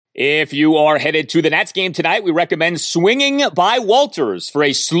If you are headed to the Nats game tonight, we recommend Swinging by Walters for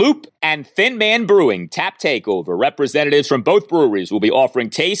a Sloop and Thin Man Brewing tap takeover. Representatives from both breweries will be offering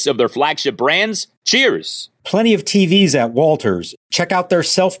tastes of their flagship brands. Cheers. Plenty of TVs at Walters. Check out their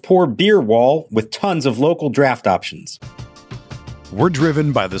self-pour beer wall with tons of local draft options. We're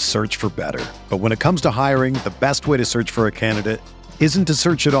driven by the search for better. But when it comes to hiring, the best way to search for a candidate isn't to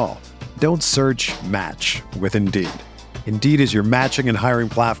search at all. Don't search, match with Indeed. Indeed is your matching and hiring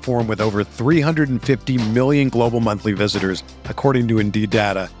platform with over 350 million global monthly visitors, according to Indeed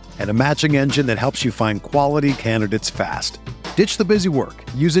data, and a matching engine that helps you find quality candidates fast. Ditch the busy work.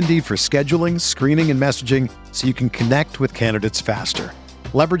 Use Indeed for scheduling, screening, and messaging so you can connect with candidates faster.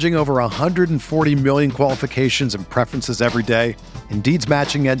 Leveraging over 140 million qualifications and preferences every day, Indeed's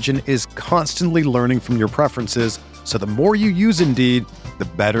matching engine is constantly learning from your preferences, so the more you use Indeed, the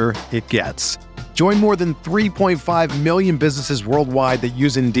better it gets. Join more than 3.5 million businesses worldwide that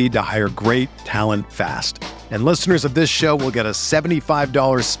use Indeed to hire great talent fast. And listeners of this show will get a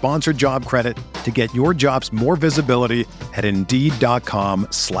 $75 sponsored job credit to get your jobs more visibility at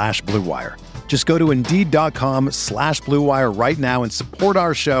Indeed.com/Blue Wire. Just go to Indeed.com/Blue Wire right now and support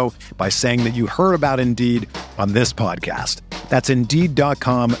our show by saying that you heard about Indeed on this podcast. That's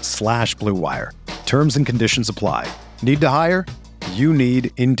Indeed.com/Blue Wire. Terms and conditions apply. Need to hire? You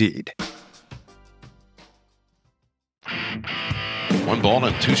need Indeed. 1 ball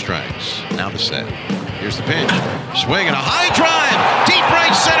and 2 strikes. Now the set. Here's the pitch. Swing and a high drive. Deep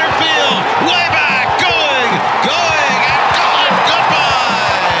right center field. Way back. Going, and gone.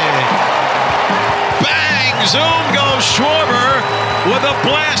 Goodbye. Bang. Zoom goes Schwarber with a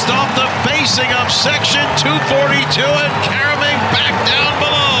blast off the facing of section 242 and caroming back down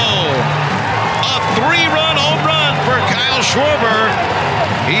below. A 3-run home run for Kyle Schwarber.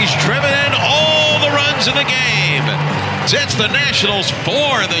 He's driven in all the runs in the game. It's the Nationals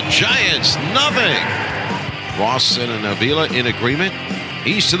 4, the Giants nothing. Ross and Avila in agreement.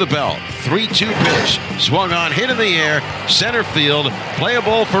 East to the belt. 3-2 pitch. Swung on, hit in the air. Center field.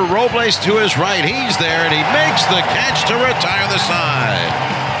 Playable for Robles to his right. He's there, and he makes the catch to retire the side.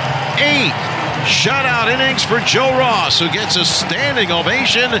 8 shutout innings for Joe Ross, who gets a standing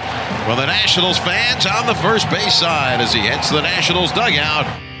ovation for the Nationals fans on the first base side as he heads to the Nationals dugout.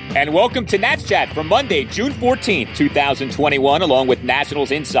 And welcome to Nats Chat for Monday, June 14th, 2021, along with Nationals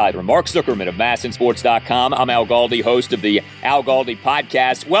insider Mark Zuckerman of MASNsports.com. I'm Al Galdi, host of the Al Galdi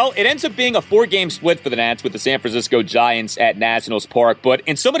podcast. Well, it ends up being a 4-game split for the Nats with the San Francisco Giants at Nationals Park, but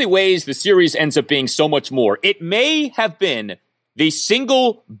in so many ways, the series ends up being so much more. It may have been the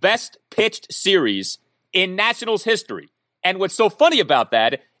single best pitched series in Nationals history. And what's so funny about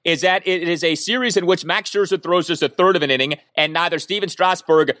that is that it is a series in which Max Scherzer throws just a third of an inning, and neither Steven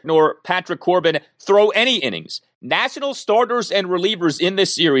Strasburg nor Patrick Corbin throw any innings. National starters and relievers in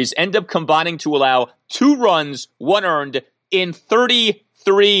this series end up combining to allow 2 runs, 1 earned, in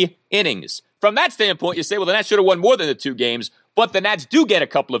 33 innings. From that standpoint, you say, well, the Nats should have won more than the 2 games, but the Nats do get a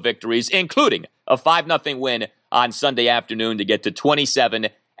couple of victories, including a 5-0 win on Sunday afternoon to get to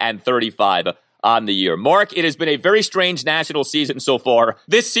 27-35 on the year. Mark, it has been a very strange national season so far.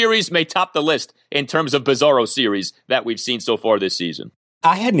 This series may top the list in terms of bizarro series that we've seen so far this season.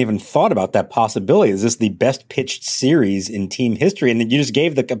 I hadn't even thought about that possibility. Is this the best pitched series in team history? And you just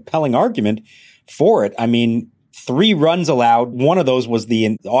gave the compelling argument for it. I mean, 3 runs allowed. One of those was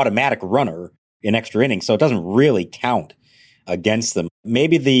the automatic runner in extra innings, so it doesn't really count against them.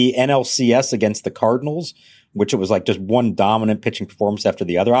 Maybe the NLCS against the Cardinals, which it was like just one dominant pitching performance after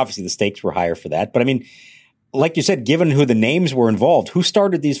the other. Obviously, the stakes were higher for that. But I mean, like you said, given who the names were involved, who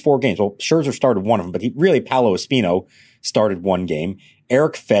started these 4 games? Well, Scherzer started one of them, but Paolo Espino started 1 game.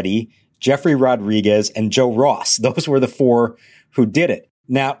 Eric Fedde, Jeffrey Rodriguez, and Joe Ross. Those were the 4 who did it.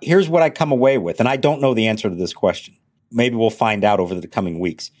 Now, here's what I come away with, and I don't know the answer to this question. Maybe we'll find out over the coming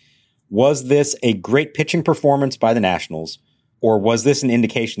weeks. Was this a great pitching performance by the Nationals? Or was this an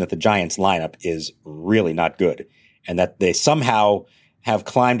indication that the Giants lineup is really not good and that they somehow have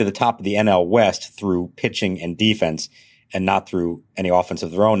climbed to the top of the NL West through pitching and defense and not through any offense of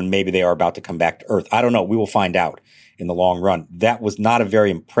their own, and maybe they are about to come back to earth? I don't know. We will find out in the long run. That was not a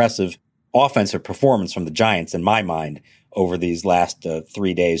very impressive offensive performance from the Giants in my mind over these last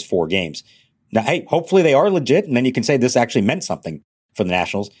 3 days, 4 games. Now, hey, hopefully they are legit, and then you can say this actually meant something for the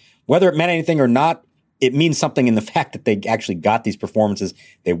Nationals. Whether it meant anything or not, it means something in the fact that they actually got these performances.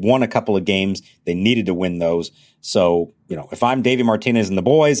 They won a couple of games. They needed to win those. So, if I'm Davey Martinez and the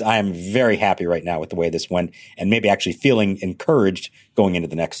boys, I am very happy right now with the way this went and maybe actually feeling encouraged going into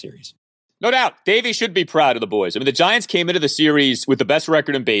the next series. No doubt. Davey should be proud of the boys. I mean, the Giants came into the series with the best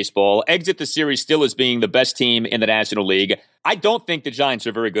record in baseball, exit the series still as being the best team in the National League. I don't think the Giants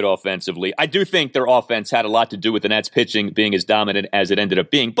are very good offensively. I do think their offense had a lot to do with the Nats pitching being as dominant as it ended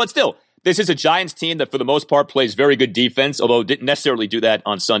up being. But still, this is a Giants team that for the most part plays very good defense, although didn't necessarily do that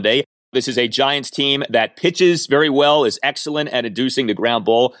on Sunday. This is a Giants team that pitches very well, is excellent at inducing the ground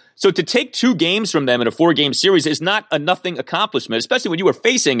ball. So to take 2 games from them in a 4-game series is not a nothing accomplishment, especially when you were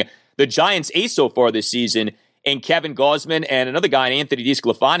facing the Giants' ace so far this season in Kevin Gausman and another guy, Anthony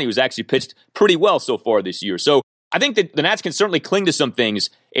DeSclafani, who's actually pitched pretty well so far this year. So I think that the Nats can certainly cling to some things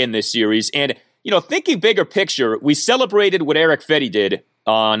in this series. And, thinking bigger picture, we celebrated what Erick Fedde did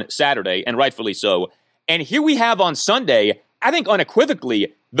on Saturday, and rightfully so. And here we have on Sunday, I think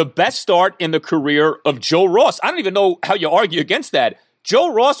unequivocally, the best start in the career of Joe Ross. I don't even know how you argue against that.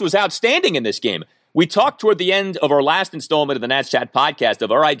 Joe Ross was outstanding in this game. We talked toward the end of our last installment of the Nats Chat podcast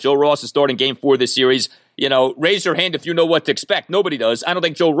of, all right, Joe Ross is starting game 4 of this series. Raise your hand if you know what to expect. Nobody does. I don't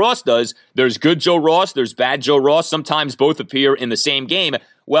think Joe Ross does. There's good Joe Ross. There's bad Joe Ross. Sometimes both appear in the same game.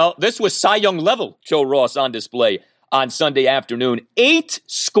 Well, this was Cy Young level Joe Ross on display on Sunday afternoon. 8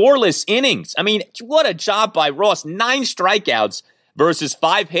 scoreless innings. I mean, what a job by Ross. 9 strikeouts versus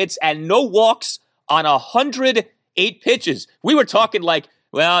 5 hits and no walks on 108 pitches. We were talking like,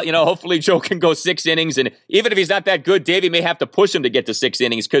 well, hopefully Joe can go 6 innings, and even if he's not that good, Davey may have to push him to get to 6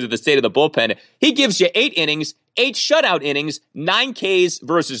 innings because of the state of the bullpen. He gives you 8 innings, 8 shutout innings, 9 Ks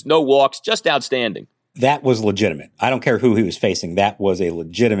versus no walks. Just outstanding. That was legitimate. I don't care who he was facing. That was a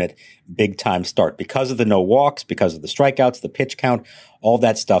legitimate big-time start because of the no walks, because of the strikeouts, the pitch count, all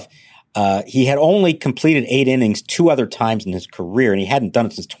that stuff. He had only completed 8 innings 2 other times in his career, and he hadn't done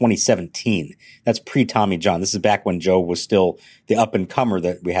it since 2017. That's pre-Tommy John. This is back when Joe was still the up-and-comer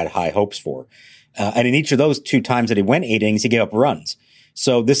that we had high hopes for. And in each of those 2 times that he went 8 innings, he gave up runs.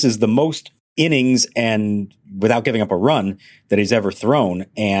 So this is the most innings and without giving up a run that he's ever thrown.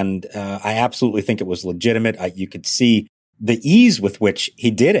 And I absolutely think it was legitimate. You could see the ease with which he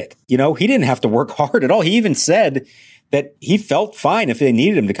did it. He didn't have to work hard at all. He even said that he felt fine if they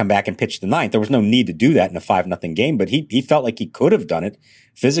needed him to come back and pitch the 9th. There was no need to do that in a 5-0 game, but he felt like he could have done it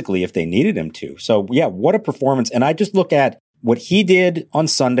physically if they needed him to. So yeah, what a performance. And I just look at what he did on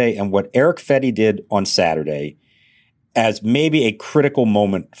Sunday and what Erick Fedde did on Saturday as maybe a critical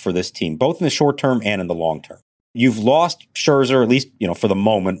moment for this team, both in the short term and in the long term. You've lost Scherzer, at least, for the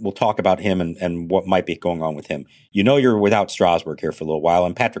moment. We'll talk about him and what might be going on with him. You're without Strasburg here for a little while,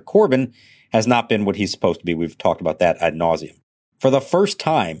 and Patrick Corbin has not been what he's supposed to be. We've talked about that ad nauseum. For the first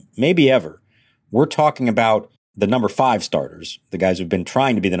time, maybe ever, we're talking about the number 5 starters, the guys who've been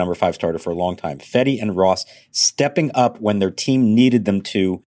trying to be the number 5 starter for a long time, Fedde and Ross, stepping up when their team needed them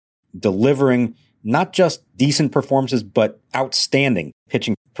to, delivering not just decent performances, but outstanding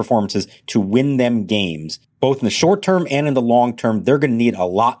pitching performances to win them games. Both in the short term and in the long term, they're going to need a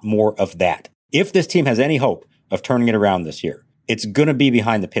lot more of that. If this team has any hope of turning it around this year, it's going to be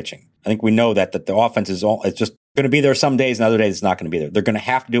behind the pitching. I think we know that the offense it's just going to be there some days and other days it's not going to be there. They're going to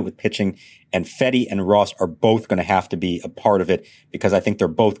have to do it with pitching, and Fedde and Ross are both going to have to be a part of it because I think they're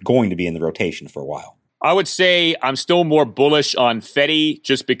both going to be in the rotation for a while. I would say I'm still more bullish on Fedde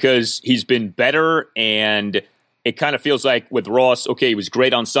just because he's been better, and it kind of feels like with Ross, okay, he was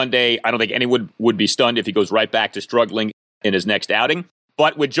great on Sunday. I don't think anyone would be stunned if he goes right back to struggling in his next outing.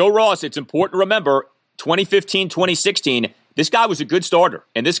 But with Joe Ross, it's important to remember 2015, 2016, this guy was a good starter,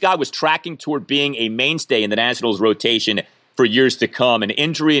 and this guy was tracking toward being a mainstay in the Nationals rotation for years to come, and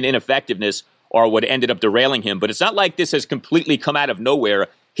injury and ineffectiveness are what ended up derailing him. But it's not like this has completely come out of nowhere.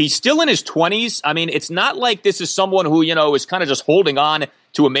 He's still in his 20s. I mean, it's not like this is someone who, is kind of just holding on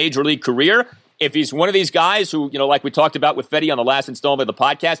to a major league career. If he's one of these guys who, like we talked about with Fedde on the last installment of the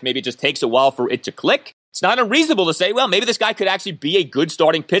podcast, maybe it just takes a while for it to click. It's not unreasonable to say, well, maybe this guy could actually be a good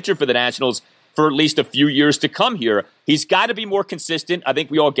starting pitcher for the Nationals for at least a few years to come here. He's got to be more consistent. I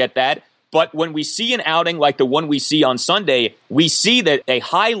think we all get that. But when we see an outing like the one we see on Sunday, we see that a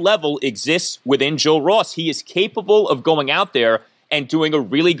high level exists within Joe Ross. He is capable of going out there and doing a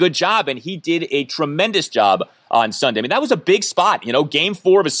really good job, and he did a tremendous job on Sunday. I mean, that was a big spot. Game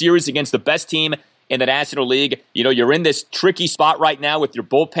 4 of a series against the best team in the National League. You're in this tricky spot right now with your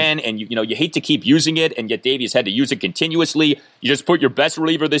bullpen, and you hate to keep using it, and yet Davies had to use it continuously. You just put your best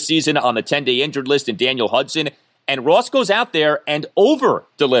reliever this season on the 10-day injured list in Daniel Hudson, and Ross goes out there and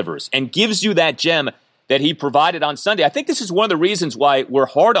over-delivers and gives you that gem that he provided on Sunday. I think this is one of the reasons why we're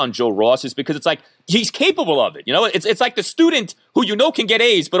hard on Joe Ross, is because it's like he's capable of it. It's like the student who can get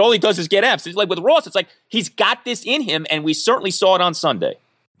A's, but all he does is get F's. It's like with Ross, it's like he's got this in him, and we certainly saw it on Sunday.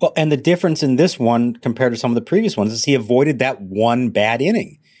 Well, and the difference in this one compared to some of the previous ones is he avoided that one bad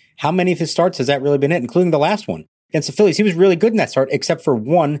inning. how many of his starts has that really been it, including the last one against the Phillies? He was really good in that start, except for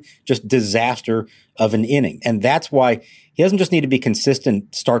one just disaster of an inning. And that's why he doesn't just need to be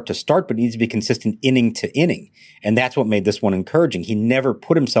consistent start to start, but he needs to be consistent inning to inning. And that's what made this one encouraging. He never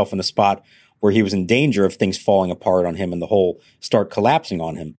put himself in a spot where he was in danger of things falling apart on him and the whole start collapsing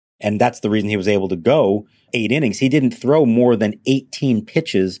on him. And that's the reason he was able to go 8 innings. He didn't throw more than 18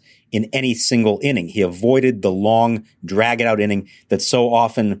 pitches in any single inning. He avoided the long, drag-it-out inning that so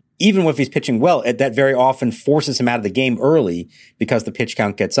often, even if he's pitching well, that very often forces him out of the game early because the pitch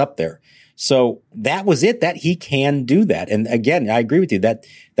count gets up there. So that was it, that he can do that. And again, I agree with you.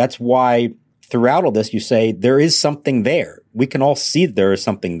 That's why throughout all this, you say there is something there. We can all see that there is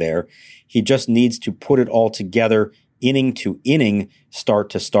something there. He just needs to put it all together inning to inning, start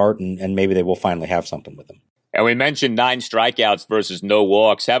to start, and maybe they will finally have something with him. And we mentioned 9 strikeouts versus no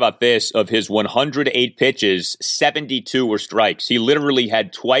walks. How about this? Of his 108 pitches, 72 were strikes. He literally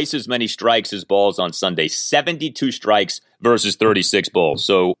had twice as many strikes as balls on Sunday. 72 strikes versus 36 balls.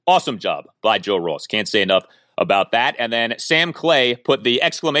 So awesome job by Joe Ross. Can't say enough about that. And then Sam Clay put the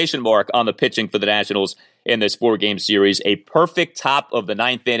exclamation mark on the pitching for the Nationals in this 4-game series. A perfect top of the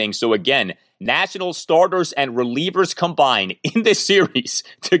 9th inning. So again, Nationals starters and relievers combined in this series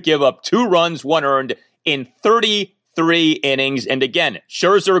to give up 2 runs, 1 earned in 33 innings. And again,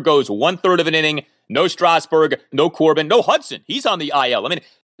 Scherzer goes 1/3 of an inning. No Strasburg, no Corbin, no Hudson. He's on the IL. I mean,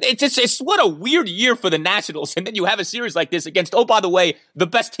 it's what a weird year for the Nationals. And then you have a series like this against, oh, by the way, the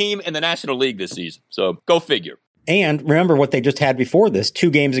best team in the National League this season. So go figure. And remember what they just had before this, 2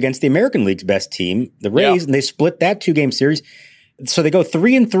 games against the American League's best team, the Rays, and they split that 2-game series. So they go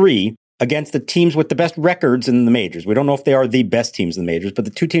 3-3 against the teams with the best records in the majors. We don't know if they are the best teams in the majors, but the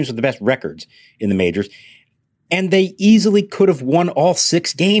 2 teams with the best records in the majors. And they easily could have won all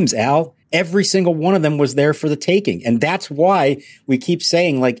 6 games, Al. Every single one of them was there for the taking. And that's why we keep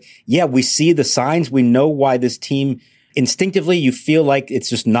saying, like, yeah, we see the signs. We know why this team, instinctively, you feel like it's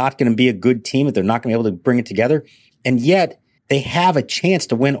just not going to be a good team, that they're not going to be able to bring it together. And yet they have a chance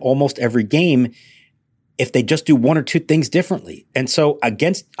to win almost every game if they just do 1 or 2 things differently. And so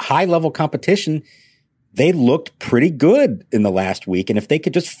against high-level competition, they looked pretty good in the last week. And if they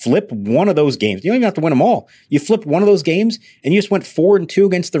could just flip one of those games, you don't even have to win them all. You flipped one of those games and you just went 4-2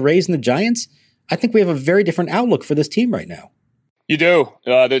 against the Rays and the Giants. I think we have a very different outlook for this team right now. You do.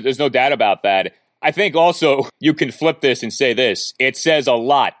 There's no doubt about that. I think also you can flip this and say this. It says a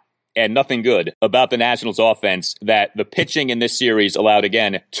lot and nothing good about the Nationals offense that the pitching in this series allowed,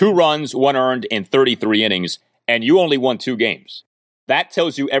 again, 2 runs, 1 earned in 33 innings, and you only won 2 games. That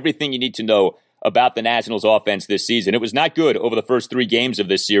tells you everything you need to know about the Nationals offense this season. It was not good over the first 3 games of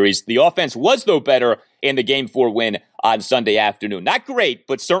this series. The offense was, though, better in the Game 4 win on Sunday afternoon. Not great,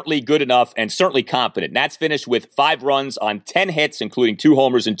 but certainly good enough and certainly competent. Nats finished with 5 runs on 10 hits, including 2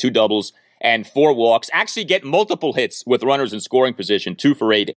 homers and 2 doubles and 4 walks. Actually get multiple hits with runners in scoring position, 2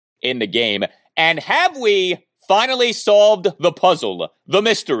 for 8 in the game. And have we finally solved the puzzle, the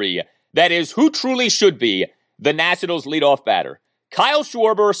mystery, that is who truly should be the Nationals leadoff batter? Kyle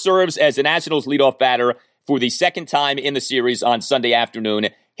Schwarber serves as the Nationals leadoff batter for the 2nd time in the series on Sunday afternoon.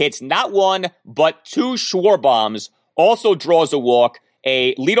 Hits not 1, but 2 Schwarbombs. Also draws a walk,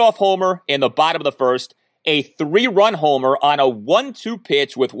 a leadoff homer in the bottom of the 1st, a 3-run homer on a 1-2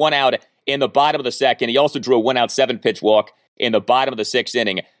 pitch with 1 out in the bottom of the 2nd. He also drew a 1-out 7-pitch walk in the bottom of the 6th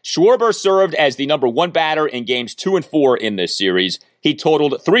inning. Schwarber served as the number 1 batter in games 2 and 4 in this series. He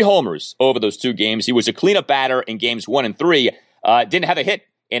totaled 3 homers over those 2 games. He was a cleanup batter in games 1 and 3. Didn't have a hit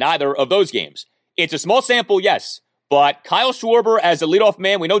in either of those games. It's a small sample, yes, but Kyle Schwarber as a leadoff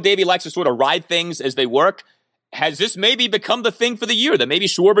man, we know Davey likes to sort of ride things as they work. Has this maybe become the thing for the year, that maybe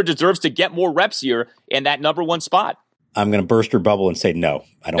Schwarber deserves to get more reps here in that number 1 spot? I'm going to burst your bubble and say no.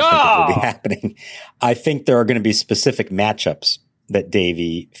 I don't think it will be happening. I think there are going to be specific matchups that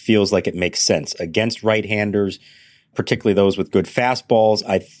Davey feels like it makes sense against right-handers, particularly those with good fastballs.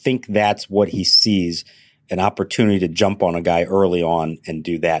 I think that's what he sees, an opportunity to jump on a guy early on and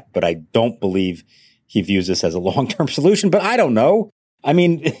do that. But I don't believe he views this as a long-term solution. But I don't know. I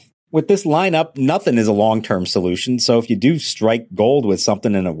mean, with this lineup, nothing is a long-term solution. So if you do strike gold with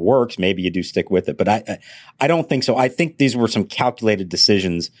something and it works, maybe you do stick with it. But I don't think so. I think these were some calculated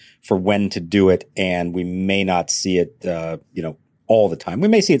decisions for when to do it, and we may not see it, all the time. We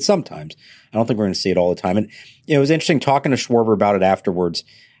may see it sometimes. I don't think we're going to see it all the time. And it was interesting talking to Schwarber about it afterwards.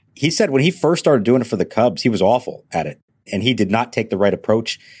 He said when he first started doing it for the Cubs, he was awful at it, and he did not take the right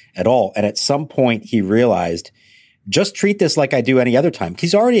approach at all. And at some point, he realized, just treat this like I do any other time.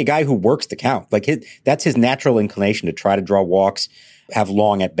 He's already a guy who works the count. Like that's his natural inclination, to try to draw walks, have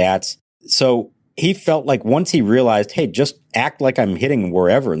long at bats. So he felt like once he realized, hey, just act like I'm hitting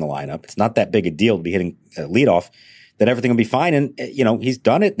wherever in the lineup. It's not that big a deal to be hitting leadoff, that everything will be fine. And, he's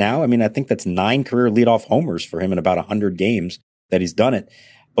done it now. I mean, I think that's 9 career leadoff homers for him in about 100 games that he's done it.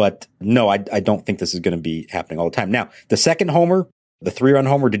 But no, I don't think this is going to be happening all the time. Now, the second homer, the 3-run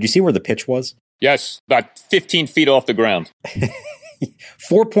homer, did you see where the pitch was? Yes, about 15 feet off the ground.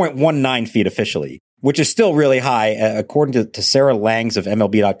 4.19 feet officially, which is still really high. According to Sarah Langs of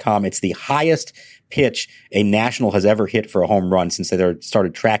MLB.com, it's the highest pitch a National has ever hit for a home run since they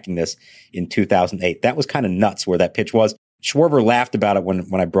started tracking this in 2008. That was kind of nuts where that pitch was. Schwarber laughed about it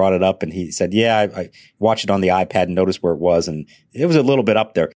when I brought it up, and he said, yeah, I watched it on the iPad and noticed where it was, and it was a little bit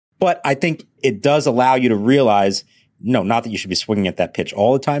up there. But I think it does allow you to realize, no, not that you should be swinging at that pitch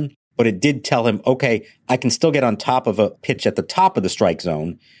all the time, but it did tell him, okay, I can still get on top of a pitch at the top of the strike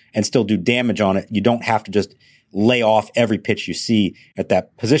zone and still do damage on it. You don't have to just lay off every pitch you see at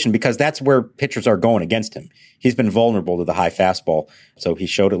that position, because that's where pitchers are going against him. He's been vulnerable to the high fastball. So he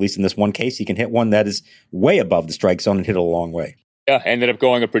showed, at least in this one case, he can hit one that is way above the strike zone and hit it a long way. Yeah, ended up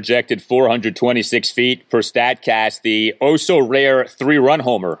going a projected 426 feet per StatCast. The oh-so-rare 3-run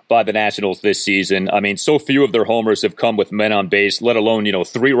homer by the Nationals this season. I mean, so few of their homers have come with men on base, let alone,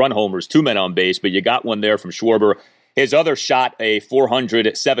 3-run homers, 2 men on base. But you got one there from Schwarber. His other shot, a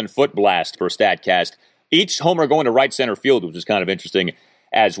 407-foot blast per StatCast. Each homer going to right center field, which is kind of interesting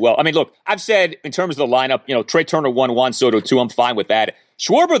as well. I mean, look, I've said in terms of the lineup, Trey Turner 1, Juan Soto 2, I'm fine with that.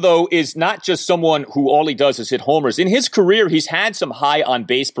 Schwarber, though, is not just someone who all he does is hit homers. In his career, he's had some high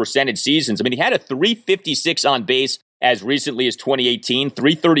on-base percentage seasons. I mean, he had a 356 on base as recently as 2018,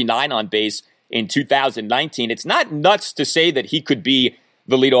 339 on base in 2019. It's not nuts to say that he could be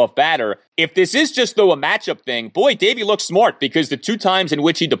the leadoff batter. If this is just, though, a matchup thing, boy, Davey looks smart, because the 2 times in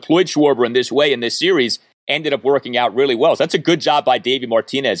which he deployed Schwarber in this way in this series ended up working out really well. So that's a good job by Davey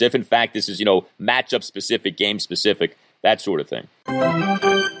Martinez, if in fact this is, matchup specific, game specific, that sort of thing.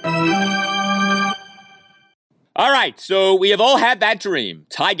 All right, so we have all had that dream.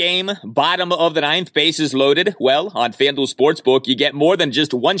 Tie game, bottom of the 9th, bases loaded. Well, on FanDuel Sportsbook, you get more than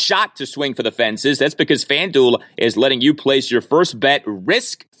just one shot to swing for the fences. That's because FanDuel is letting you place your first bet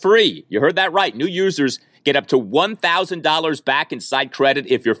risk-free. You heard that right. New users get up to $1,000 back in site credit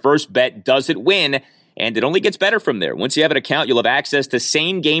if your first bet doesn't win. And it only gets better from there. Once you have an account, you'll have access to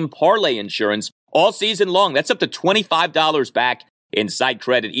same-game parlay insurance all season long. That's up to $25 back in site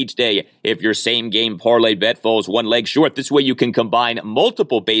credit each day if your same-game parlay bet falls one leg short. This way you can combine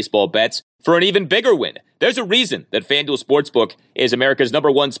multiple baseball bets for an even bigger win. There's a reason that FanDuel Sportsbook is America's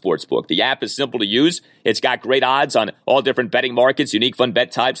 #1 sportsbook. The app is simple to use. It's got great odds on all different betting markets, unique fun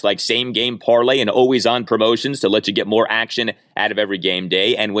bet types like same-game parlay and always-on promotions to let you get more action out of every game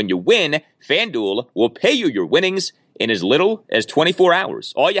day. And when you win, FanDuel will pay you your winnings in as little as 24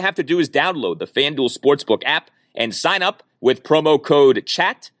 hours. All you have to do is download the FanDuel Sportsbook app and sign up with promo code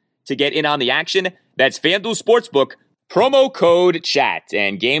CHAT to get in on the action. That's FanDuel Sportsbook, promo code CHAT.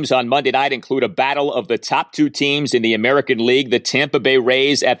 And games on Monday night include a battle of the top 2 teams in the American League, the Tampa Bay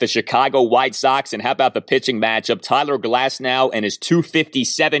Rays at the Chicago White Sox. And how about the pitching matchup? Tyler Glasnow and his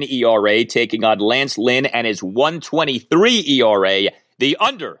 2.57 ERA taking on Lance Lynn and his 1.23 ERA. The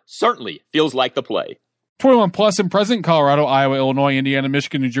under certainly feels like the play. 21 plus and present, Colorado, Iowa, Illinois, Indiana,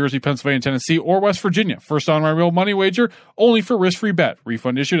 Michigan, New Jersey, Pennsylvania, Tennessee, or West Virginia. First online real money wager, only for risk-free bet.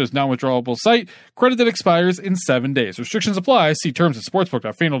 Refund issued as non-withdrawable site. Credit that expires in 7 days. Restrictions apply. See terms at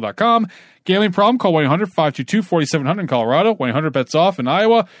sportsbook.fanduel.com. Gambling problem? Call 1-800-522-4700 in Colorado. 1-800-BETS-OFF in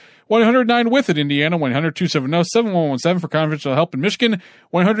Iowa. 1-800-9-WITH in Indiana. 1-800-270-7117 for confidential help in Michigan.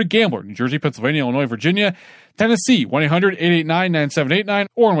 1-800-GAMBLER, New Jersey, Pennsylvania, Illinois, Virginia, Tennessee. 1-800-889-9789.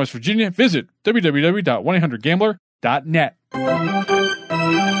 Or in West Virginia, visit www.1800gambler.net.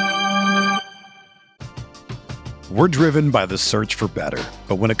 We're driven by the search for better.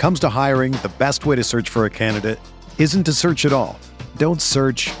 But when it comes to hiring, the best way to search for a candidate isn't to search at all. Don't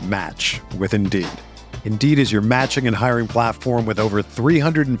search, match with Indeed. Indeed is your matching and hiring platform with over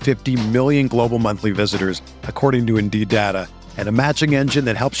 350 million global monthly visitors, according to Indeed data, and a matching engine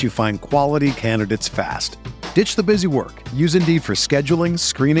that helps you find quality candidates fast. Ditch the busy work. Use Indeed for scheduling,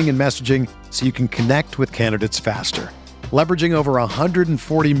 screening, and messaging so you can connect with candidates faster. Leveraging over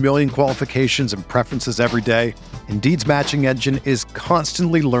 140 million qualifications and preferences every day, Indeed's matching engine is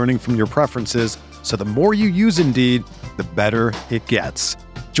constantly learning from your preferences, so the more you use Indeed, the better it gets.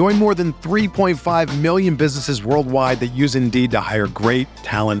 Join more than 3.5 million businesses worldwide that use Indeed to hire great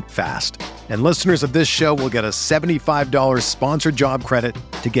talent fast. And listeners of this show will get a $75 sponsored job credit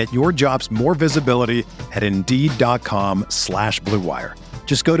to get your jobs more visibility at Indeed.com/Blue Wire.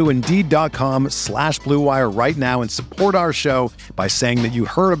 Just go to Indeed.com/Blue Wire right now and support our show by saying that you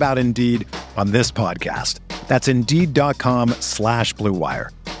heard about Indeed on this podcast. That's Indeed.com/Blue Wire.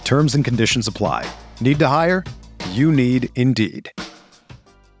 Terms and conditions apply. Need to hire? You need Indeed.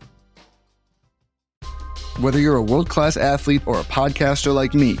 Whether you're a world-class athlete or a podcaster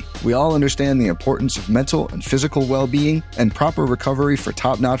like me, we all understand the importance of mental and physical well-being and proper recovery for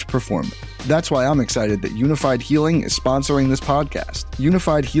top-notch performance. That's why I'm excited that Unified Healing is sponsoring this podcast.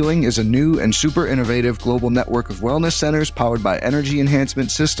 Unified Healing is a new and super innovative global network of wellness centers powered by Energy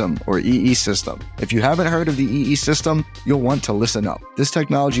Enhancement System, or EE System. If you haven't heard of the EE System, you'll want to listen up. This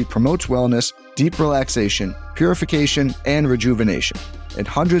technology promotes wellness, deep relaxation, purification, and rejuvenation. In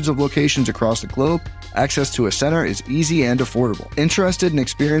hundreds of locations across the globe, access to a center is easy and affordable. Interested in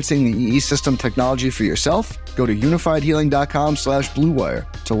experiencing the EE System technology for yourself? Go to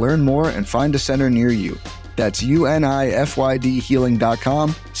unifiedhealing.com/bluewire to learn more and find a center near you. That's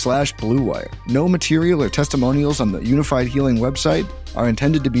UNIFYDhealing.com/bluewire. No material or testimonials on the Unified Healing website are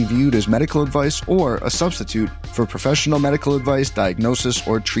intended to be viewed as medical advice or a substitute for professional medical advice, diagnosis,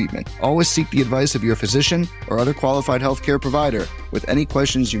 or treatment. Always seek the advice of your physician or other qualified healthcare provider with any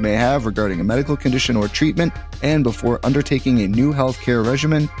questions you may have regarding a medical condition or treatment and before undertaking a new healthcare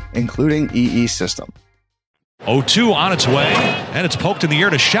regimen, including EE System. 0-2 on its way, and it's poked in the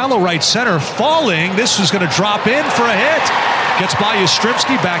air to shallow right center. Falling, this is going to drop in for a hit. Gets by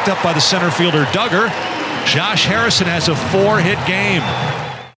Yastrzemski, backed up by the center fielder Duggar. Josh Harrison has a 4-hit game.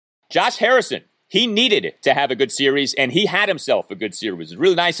 Josh Harrison, he needed to have a good series, and he had himself a good series. It's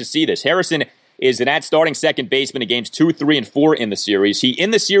really nice to see this. Harrison is an at-starting second baseman in games 2, 3, and 4 in the series. He,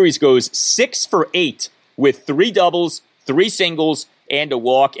 in the series, goes 6 for 8 with 3 doubles, 3 singles, and a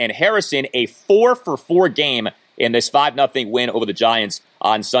walk. And Harrison, a 4 for 4 game in this 5-0 win over the Giants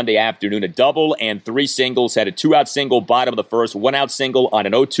on Sunday afternoon. A double and 3 singles. Had a 2-out single, bottom of the first, 1-out single on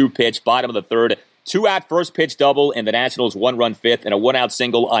an 0-2 pitch, bottom of the third. 2-out first pitch double in the Nationals' 1-run fifth, and a 1-out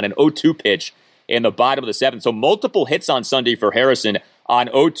single on an 0-2 pitch in the bottom of the seventh. So multiple hits on Sunday for Harrison on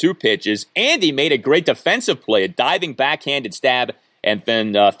 0-2 pitches. And he made a great defensive play, a diving backhanded stab, and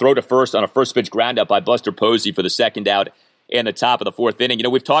then throw to first on a first pitch ground out by Buster Posey for the second out in the top of the 4th inning. You know,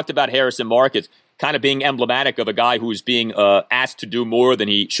 we've talked about Harrison Markets kind of being emblematic of a guy who's being asked to do more than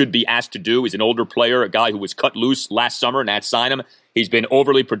he should be asked to do. He's an older player, a guy who was cut loose last summer, and Nats signed him. He's been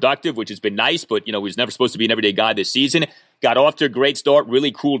overly productive, which has been nice, but, you know, he's never supposed to be an everyday guy this season. Got off to a great start,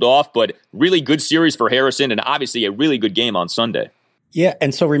 really cooled off, but really good series for Harrison, and obviously a really good game on Sunday. Yeah,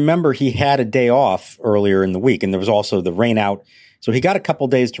 and so remember, he had a day off earlier in the week, and there was also the rain out. So he got a couple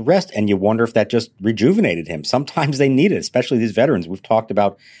days to rest, and you wonder if that just rejuvenated him. Sometimes they need it, especially these veterans. We've talked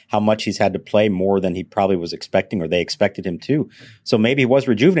about how much he's had to play more than he probably was expecting, or they expected him to. So maybe he was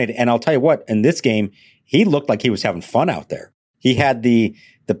rejuvenated. And I'll tell you what, in this game, he looked like he was having fun out there. He had the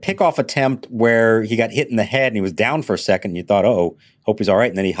pickoff attempt where he got hit in the head and he was down for a second. And you thought, oh, hope he's all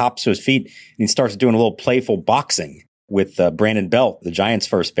right. And then he hops to his feet and he starts doing a little playful boxing with Brandon Belt, the Giants'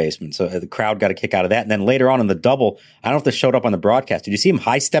 first baseman. So the crowd got a kick out of that. And then later on in the double, I don't know if this showed up on the broadcast. Did you see him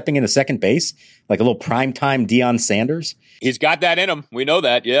high-stepping into second base? Like a little primetime Deion Sanders? He's got that in him. We know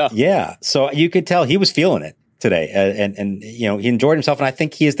that, yeah. Yeah. So you could tell he was feeling it today. And you know, he enjoyed himself. And I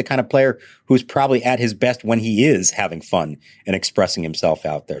think he is the kind of player who's probably at his best when he is having fun and expressing himself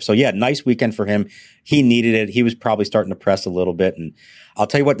out there. So yeah, nice weekend for him. He needed it. He was probably starting to press a little bit. And I'll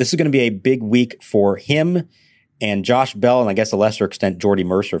tell you what, this is going to be a big week for him and Josh Bell, and I guess to a lesser extent, Jordy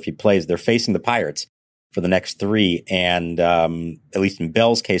Mercer, if he plays. They're facing the Pirates for the next 3. And at least in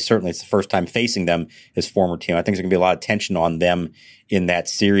Bell's case, certainly it's the first time facing them, his former team. I think there's going to be a lot of tension on them in that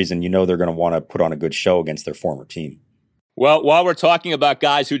series, and you know they're going to want to put on a good show against their former team. Well, while we're talking about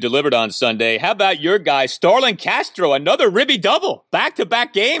guys who delivered on Sunday, how about your guy, Starlin Castro, another ribby double.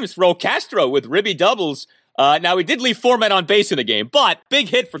 Back-to-back games for Castro with ribby doubles. Now, he did leave 4 men on base in the game, but big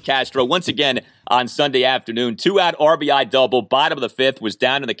hit for Castro once again on Sunday afternoon. 2-out RBI double, bottom of the 5th, was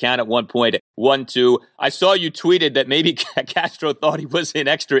down in the count at 1.12. I saw you tweeted that maybe Castro thought he was in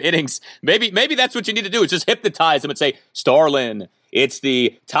extra innings. Maybe that's what you need to do, is just hypnotize him and say, Starlin, it's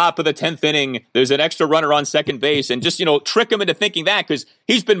the top of the 10th inning. There's an extra runner on second base, and just, trick him into thinking that, because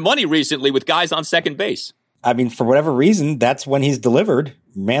he's been money recently with guys on second base. I mean, for whatever reason, that's when he's delivered.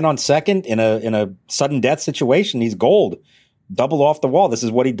 Man on second in a sudden death situation, he's gold. Double off the wall. This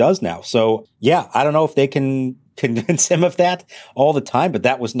is what he does now. So, yeah, I don't know if they can convince him of that all the time, but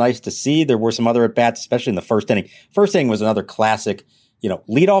that was nice to see. There were some other at-bats, especially in the first inning. First inning was another classic,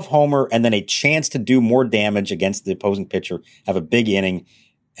 leadoff homer and then a chance to do more damage against the opposing pitcher, have a big inning,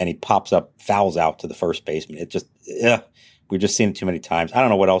 and he pops up, fouls out to the first baseman. It just, we've just seen it too many times. I don't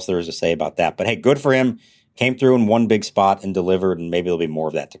know what else there is to say about that, but hey, good for him. Came through in one big spot and delivered, and maybe there'll be more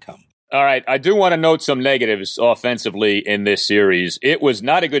of that to come. All right, I do want to note some negatives offensively in this series. It was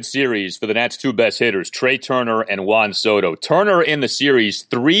not a good series for the Nats' two best hitters, Trey Turner and Juan Soto. Turner in the series,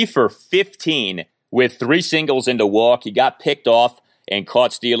 3 for 15 with 3 singles into walk. He got picked off and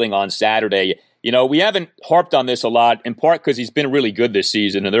caught stealing on Saturday. You know, we haven't harped on this a lot, in part because he's been really good this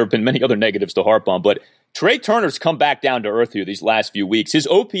season, and there have been many other negatives to harp on, but Trey Turner's come back down to earth here these last few weeks. His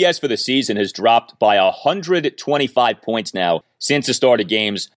OPS for the season has dropped by 125 points now since the start of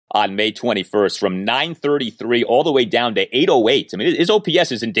games on May 21st, from 933 all the way down to 808. I mean, his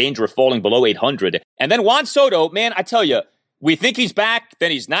OPS is in danger of falling below 800. And then Juan Soto, man, I tell you, we think he's back,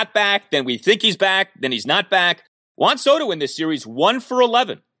 then he's not back, then we think he's back, then he's not back. Juan Soto in this series, 1 for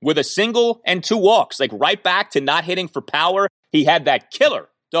 11 with a single and 2 walks, like right back to not hitting for power. He had that killer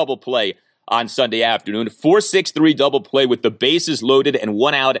double play on Sunday afternoon, 4-6-3 double play with the bases loaded and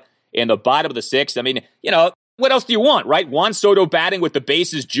 1 out in the bottom of the 6th. I mean, you know, what else do you want, right? Juan Soto batting with the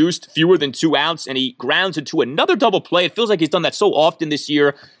bases juiced, fewer than 2 outs, and he grounds into another double play. It feels like he's done that so often this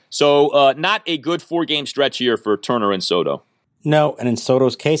year. So not a good 4-game stretch here for Turner and Soto. No, and in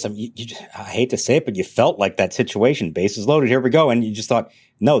Soto's case, I mean, I hate to say it, but you felt like that situation, bases loaded, here we go. And you just thought,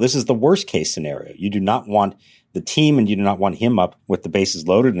 no, this is the worst case scenario. You do not want the team and you do not want him up with the bases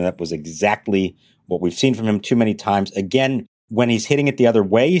loaded. And that was exactly what we've seen from him too many times. Again, when he's hitting it the other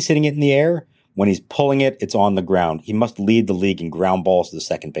way, he's hitting it in the air. When he's pulling it, it's on the ground. He must lead the league in ground balls to the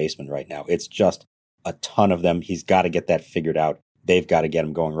second baseman right now. It's just a ton of them. He's got to get that figured out. They've got to get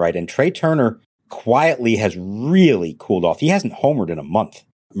him going right. And Trey Turner quietly has really cooled off. He hasn't homered in a month.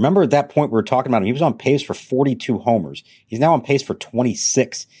 Remember at that point we were talking about him, he was on pace for 42 homers. He's now on pace for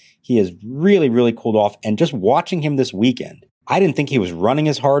 26. He has really, really cooled off. And just watching him this weekend, I didn't think he was running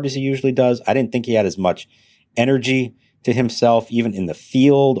as hard as he usually does. I didn't think he had as much energy to himself, even in the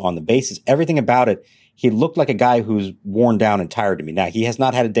field, on the bases, everything about it. He looked like a guy who's worn down and tired to me. Now, he has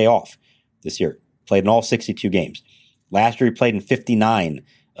not had a day off this year. Played in all 62 games. Last year, he played in 59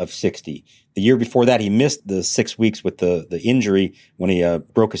 of 60. The year before that, he missed the 6 weeks with the injury when he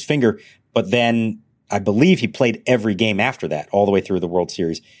broke his finger. But then I believe he played every game after that, all the way through the World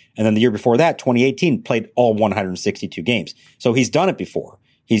Series. And then the year before that, 2018, played all 162 games. So he's done it before.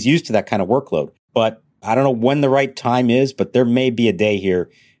 He's used to that kind of workload. But I don't know when the right time is, but there may be a day here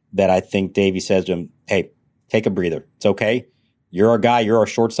that I think Davey says to him, hey, take a breather. It's okay. You're our guy. You're our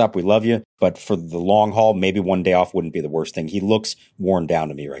shortstop. We love you. But for the long haul, maybe one day off wouldn't be the worst thing. He looks worn down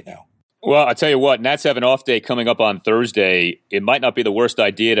to me right now. Well, I tell you what, Nats have an off day coming up on Thursday. It might not be the worst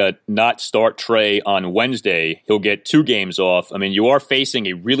idea to not start Trey on Wednesday. He'll get 2 games off. I mean, you are facing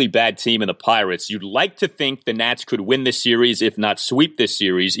a really bad team in the Pirates. You'd like to think the Nats could win this series, if not sweep this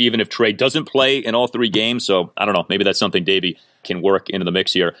series, even if Trey doesn't play in all 3 games. So, I don't know, maybe that's something Davey can work into the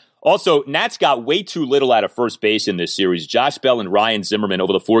mix here. Also, Nats got way too little out of first base in this series. Josh Bell and Ryan Zimmerman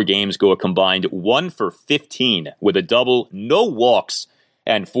over the 4 games go a combined 1 for 15 with a double, no walks,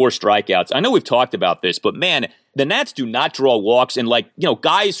 and 4 strikeouts. I know we've talked about this, but man, the Nats do not draw walks. And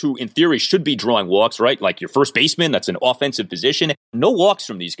guys who in theory should be drawing walks, right? Like your first baseman, that's an offensive position. No walks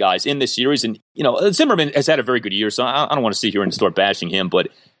from these guys in this series. And, Zimmerman has had a very good year, so I don't want to sit here and start bashing him. But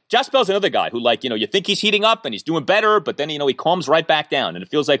Josh Bell's another guy who, you think he's heating up and he's doing better, but then, he calms right back down. And it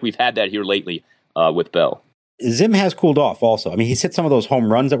feels like we've had that here lately with Bell. Zim has cooled off also. I mean, he's hit some of those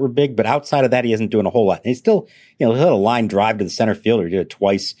home runs that were big, but outside of that, he isn't doing a whole lot. And he's still, he hit a line drive to the center fielder. He did it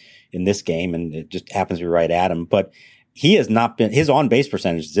twice in this game, and it just happens to be right at him. But he has not been, his on-base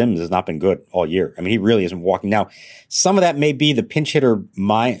percentage, Zim, has not been good all year. I mean, he really isn't walking. Now, some of that may be the pinch hitter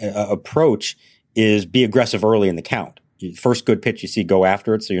approach is be aggressive early in the count. First good pitch you see, go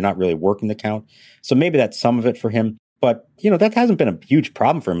after it, so you're not really working the count. So maybe that's some of it for him. But, that hasn't been a huge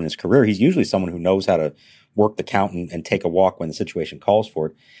problem for him in his career. He's usually someone who knows how to work the count and take a walk when the situation calls for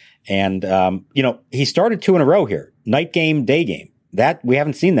it. And, he started 2 in a row here. Night game, day game. That we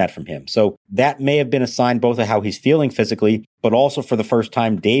haven't seen that from him. So that may have been a sign both of how he's feeling physically, but also for the first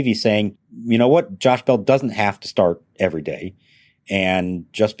time, Davey saying, you know what? Josh Bell doesn't have to start every day. And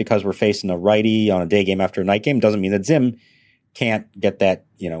just because we're facing a righty on a day game after a night game doesn't mean that Zim can't get that,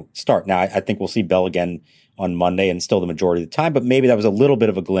 start. Now, I think we'll see Bell again on Monday and still the majority of the time, but maybe that was a little bit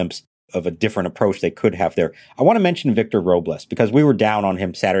of a glimpse of a different approach they could have there. I want to mention Victor Robles because we were down on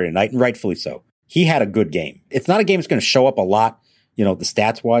him Saturday night, and rightfully so. He had a good game. It's not a game that's going to show up a lot, the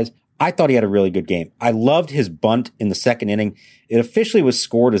stats wise. I thought he had a really good game. I loved his bunt in the second inning. It officially was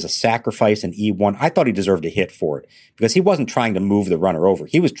scored as a sacrifice in E1. I thought he deserved a hit for it because he wasn't trying to move the runner over.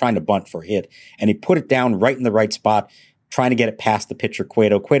 He was trying to bunt for a hit, and he put it down right in the right spot, trying to get it past the pitcher,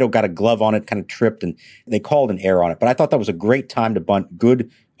 Cueto. Cueto got a glove on it, kind of tripped, and they called an error on it. But I thought that was a great time to bunt.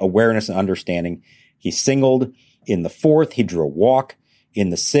 Good awareness and understanding. He singled in the 4th. He drew a walk in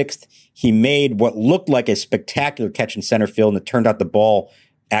the 6th. He made what looked like a spectacular catch in center field, and it turned out the ball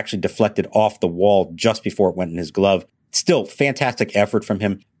actually deflected off the wall just before it went in his glove. Still, fantastic effort from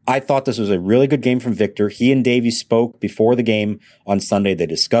him. I thought this was a really good game from Victor. He and Davey spoke before the game on Sunday. They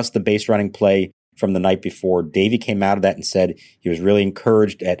discussed the base running play from the night before. Davey came out of that and said he was really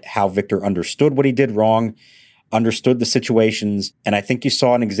encouraged at how Victor understood what he did wrong, understood the situations, and I think you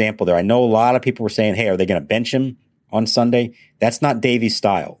saw an example there. I know a lot of people were saying, hey, are they going to bench him on Sunday? That's not Davey's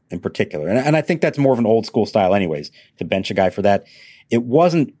style in particular. And I think that's more of an old school style anyways, to bench a guy for that. It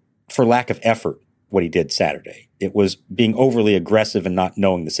wasn't for lack of effort what he did Saturday. It was being overly aggressive and not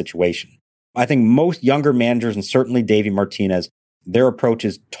knowing the situation. I think most younger managers, and certainly Davey Martinez, their approach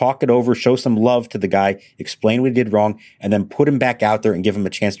is talk it over, show some love to the guy, explain what he did wrong, and then put him back out there and give him a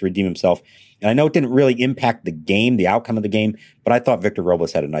chance to redeem himself. And I know it didn't really impact the game, the outcome of the game, but I thought Victor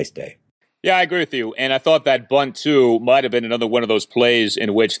Robles had a nice day. Yeah, I agree with you. And I thought that bunt, too, might have been another one of those plays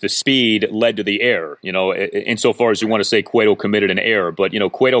in which the speed led to the error. You know, insofar as you want to say Cueto committed an error. But, you know,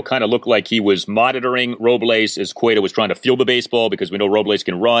 Cueto kind of looked like he was monitoring Robles as Cueto was trying to field the baseball because we know Robles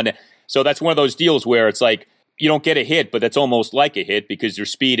can run. So that's one of those deals where it's like you don't get a hit, but that's almost like a hit because your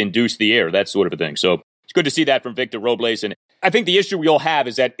speed induced the error, that sort of a thing. So it's good to see that from Victor Robles. And I think the issue we all have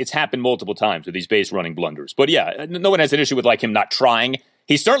is that it's happened multiple times with these base running blunders. But yeah, no one has an issue with like him not trying.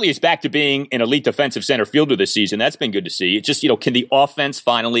 He certainly is back to being an elite defensive center fielder this season. That's been good to see. It's just, you know, can the offense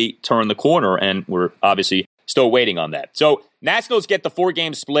finally turn the corner? And we're obviously still waiting on that. So Nationals get the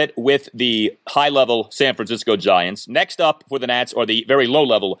 4-game split with the high-level San Francisco Giants. Next up for the Nats are the very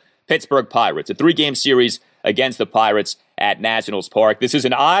low-level Pittsburgh Pirates. A 3-game series against the Pirates at Nationals Park. This is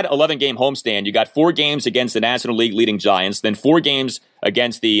an odd 11-game homestand. You got 4 games against the National League leading Giants, then 4 games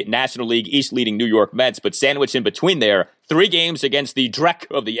against the National League East leading New York Mets, but sandwiched in between there, 3 games against the dreck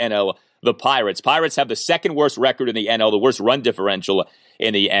of the NL, the Pirates. Pirates have the second worst record in the NL, the worst run differential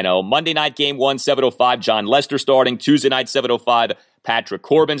in the NL. Monday night, game 1, 7:05, John Lester starting. Tuesday night, 7:05, Patrick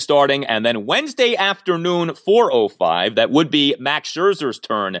Corbin starting. And then Wednesday afternoon, 4:05, that would be Max Scherzer's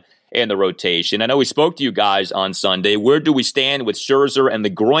turn in the rotation. I know we spoke to you guys on Sunday. Where do we stand with Scherzer and the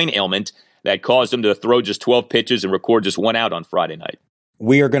groin ailment that caused him to throw just 12 pitches and record just 1 out on Friday night?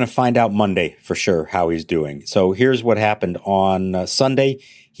 We are going to find out Monday for sure how he's doing. So here's what happened on Sunday.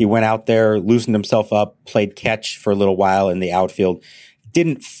 He went out there, loosened himself up, played catch for a little while in the outfield.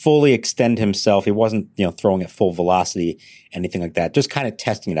 Didn't fully extend himself. He wasn't, throwing at full velocity, anything like that. Just kind of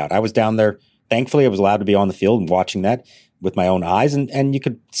testing it out. I was down there. Thankfully, I was allowed to be on the field and watching that with my own eyes, and you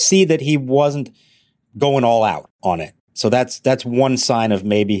could see that he wasn't going all out on it. So that's one sign of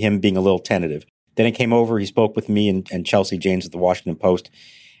maybe him being a little tentative. Then he came over, he spoke with me and Chelsea James at the Washington Post,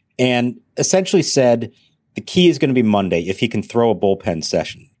 and essentially said the key is going to be Monday if he can throw a bullpen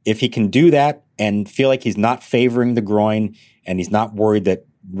session. If he can do that and feel like he's not favoring the groin and he's not worried that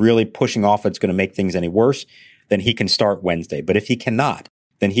really pushing off it's going to make things any worse, then he can start Wednesday. But if he cannot,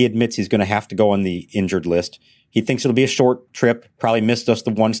 then he admits he's going to have to go on the injured list. He thinks it'll be a short trip, probably missed just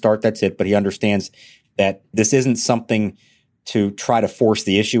the 1 start, that's it. But he understands that this isn't something to try to force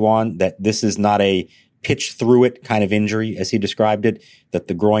the issue on, that this is not a pitch through it kind of injury, as he described it, that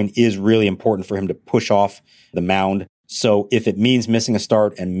the groin is really important for him to push off the mound. So if it means missing a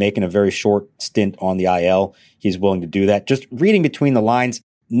start and making a very short stint on the IL, he's willing to do that. Just reading between the lines,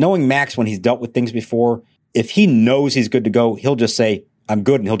 knowing Max when he's dealt with things before, if he knows he's good to go, he'll just say, I'm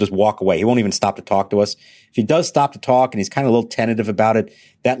good, and he'll just walk away. He won't even stop to talk to us. If he does stop to talk and he's kind of a little tentative about it,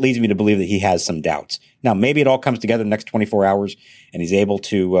 that leads me to believe that he has some doubts. Now, maybe it all comes together in the next 24 hours and he's able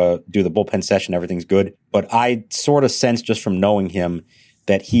to do the bullpen session, everything's good. But I sort of sense just from knowing him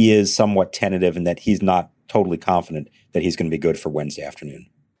that he is somewhat tentative and that he's not totally confident that he's going to be good for Wednesday afternoon.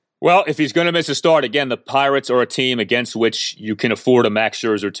 Well, if he's going to miss a start, again, the Pirates are a team against which you can afford a Max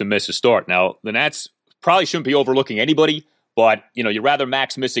Scherzer to miss a start. Now, the Nats probably shouldn't be overlooking anybody, but, you'd rather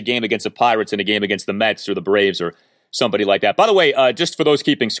Max miss a game against the Pirates than a game against the Mets or the Braves or somebody like that. By the way, just for those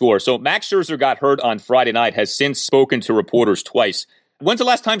keeping score, so Max Scherzer got hurt on Friday night, has since spoken to reporters twice. When's the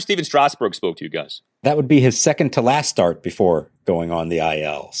last time Steven Strasburg spoke to you guys? That would be his second to last start before going on the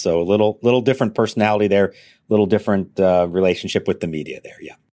IL. So a little different personality there, little different relationship with the media there,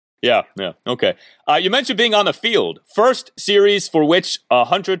 yeah. Yeah. Okay. You mentioned being on the field. First series for which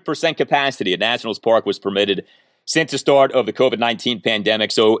 100% capacity at Nationals Park was permitted since the start of the COVID-19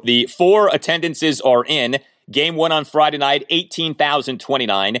 pandemic. So the 4 attendances are in. Game 1 on Friday night,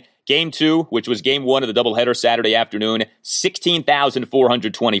 18,029. Game 2, which was game 1 of the doubleheader Saturday afternoon,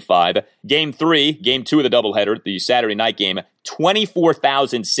 16,425. Game 3, game 2 of the doubleheader, the Saturday night game,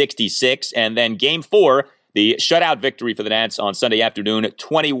 24,066. And then game 4, the shutout victory for the Nats on Sunday afternoon,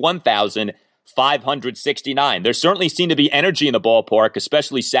 21,000 569. There certainly seemed to be energy in the ballpark,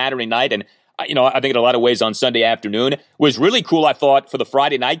 especially Saturday night. And, I think in a lot of ways on Sunday afternoon. It was really cool, I thought, for the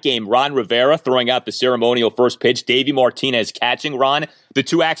Friday night game, Ron Rivera throwing out the ceremonial first pitch, Davey Martinez catching Ron. The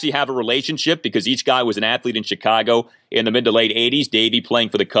two actually have a relationship because each guy was an athlete in Chicago in the mid to late 80s. Davey playing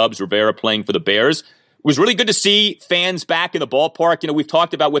for the Cubs, Rivera playing for the Bears. It was really good to see fans back in the ballpark. We've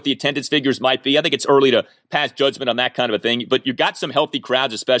talked about what the attendance figures might be. I think it's early to pass judgment on that kind of a thing, but you got some healthy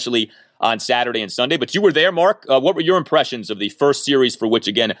crowds, especially on Saturday and Sunday. But you were there, Mark. What were your impressions of the first series for which,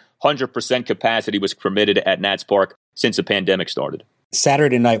 again, 100% capacity was permitted at Nats Park since the pandemic started?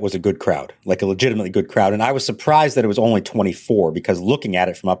 Saturday night was a good crowd, like a legitimately good crowd. And I was surprised that it was only 24 because looking at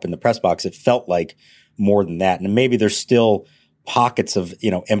it from up in the press box, it felt like more than that. And maybe there's still pockets of,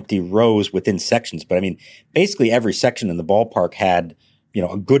 empty rows within sections. But I mean, basically every section in the ballpark had,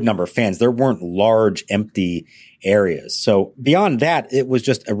 a good number of fans. There weren't large empty areas. So beyond that, it was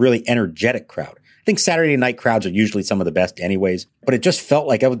just a really energetic crowd. I think Saturday night crowds are usually some of the best anyways, but it just felt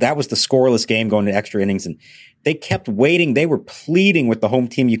like that was the scoreless game going to extra innings, and they kept waiting. They were pleading with the home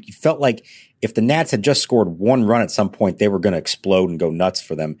team. You felt like if the Nats had just scored one run at some point, they were going to explode and go nuts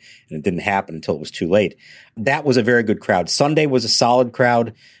for them, and it didn't happen until it was too late. That was a very good crowd. Sunday was a solid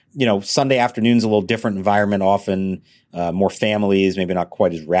crowd. Sunday afternoon's a little different environment, often more families, maybe not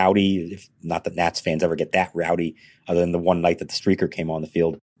quite as rowdy, if not that Nats fans ever get that rowdy, other than the one night that the streaker came on the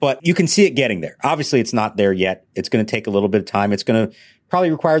field. But you can see it getting there. Obviously, it's not there yet. It's going to take a little bit of time. It's going to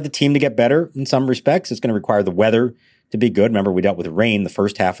probably require the team to get better in some respects. It's going to require the weather to be good. Remember, we dealt with rain the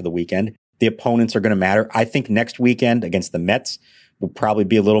first half of the weekend. The opponents are going to matter. I think next weekend against the Mets will probably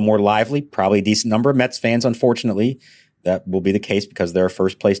be a little more lively, probably a decent number of Mets fans, unfortunately. That will be the case because they're a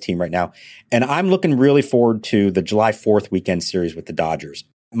first-place team right now. And I'm looking really forward to the July 4th weekend series with the Dodgers.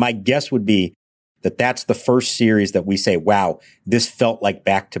 My guess would be that that's the first series that we say, wow, this felt like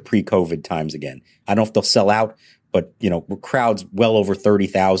back to pre-COVID times again. I don't know if they'll sell out, but, crowds well over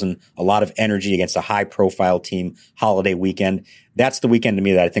 30,000, a lot of energy against a high-profile team, holiday weekend. That's the weekend to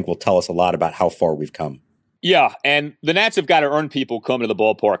me that I think will tell us a lot about how far we've come. Yeah, and the Nats have got to earn people coming to the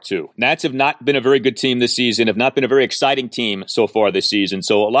ballpark, too. Nats have not been a very good team this season, have not been a very exciting team so far this season.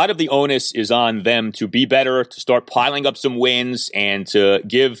 So a lot of the onus is on them to be better, to start piling up some wins, and to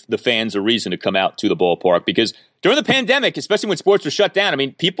give the fans a reason to come out to the ballpark. Because during the pandemic, especially when sports were shut down,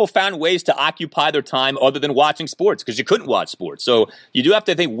 people found ways to occupy their time other than watching sports because you couldn't watch sports. So you do have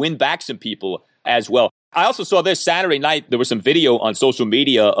to, I think, win back some people as well. I also saw this Saturday night. There was some video on social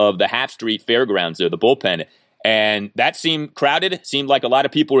media of the Half Street Fairgrounds there, the bullpen, and that seemed crowded. Seemed like a lot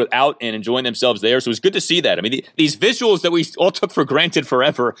of people were out and enjoying themselves there. So it was good to see that. These visuals that we all took for granted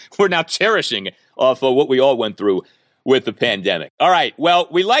forever, we're now cherishing off of what we all went through with the pandemic. All right. Well,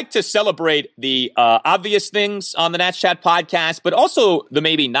 we like to celebrate the obvious things on the Nats Chat podcast, but also the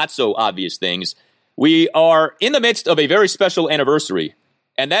maybe not so obvious things. We are in the midst of a very special anniversary,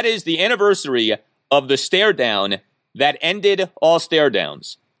 and that is the anniversary of the stare down that ended all stare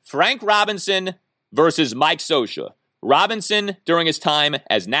downs. Frank Robinson versus Mike Scioscia. Robinson during his time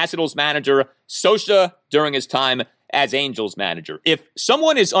as Nationals manager, Scioscia during his time as Angels manager. If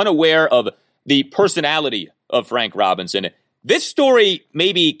someone is unaware of the personality of Frank Robinson, this story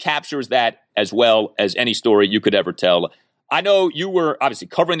maybe captures that as well as any story you could ever tell. I know you were obviously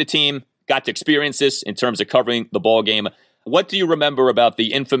covering the team, got to experience this in terms of covering the ball game. What do you remember about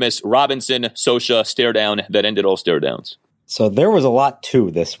the infamous Robinson-Scioscia stare down that ended all stare downs? So there was a lot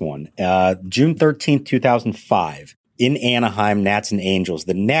to this one. June 13th, 2005, in Anaheim, Nats and Angels.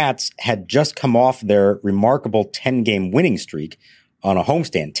 The Nats had just come off their remarkable 10-game winning streak on a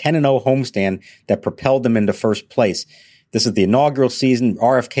homestand, 10-0 homestand that propelled them into first place. This is the inaugural season.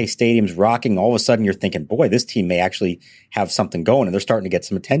 RFK Stadium's rocking. All of a sudden, you're thinking, boy, this team may actually have something going, and they're starting to get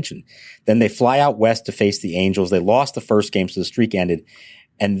some attention. Then they fly out west to face the Angels. They lost the first game, so the streak ended.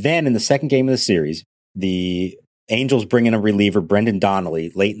 And then in the second game of the series, the Angels bring in a reliever, Brendan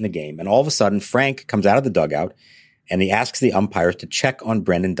Donnelly, late in the game. And all of a sudden, Frank comes out of the dugout, and he asks the umpires to check on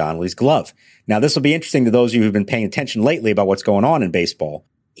Brendan Donnelly's glove. Now, this will be interesting to those of you who've been paying attention lately about what's going on in baseball.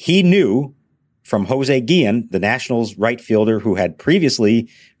 He knew from Jose Guillen, the Nationals right fielder who had previously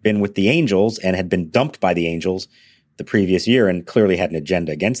been with the Angels and had been dumped by the Angels the previous year and clearly had an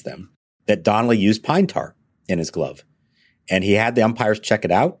agenda against them, that Donnelly used pine tar in his glove. And he had the umpires check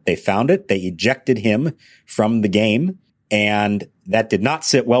it out. They found it. They ejected him from the game. And that did not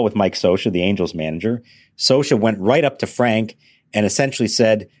sit well with Mike Scioscia, the Angels manager. Scioscia went right up to Frank and essentially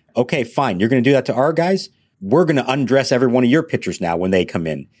said, okay, fine, you're going to do that to our guys? We're going to undress every one of your pitchers now when they come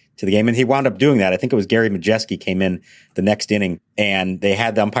in to the game. And he wound up doing that. I think it was Gary Majeski came in the next inning and they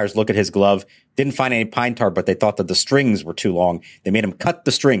had the umpires look at his glove, didn't find any pine tar, but they thought that the strings were too long. They made him cut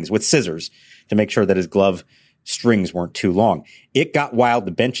the strings with scissors to make sure that his glove strings weren't too long. It got wild.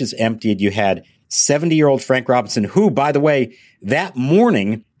 The benches emptied. You had 70-year-old Frank Robinson, who, by the way, that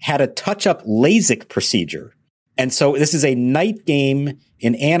morning had a touch-up LASIK procedure. And so this is a night game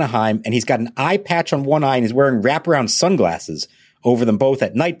in Anaheim, and he's got an eye patch on one eye, and he's wearing wraparound sunglasses over them both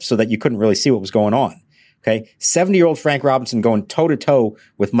at night so that you couldn't really see what was going on. Okay. 70-year-old Frank Robinson going toe-to-toe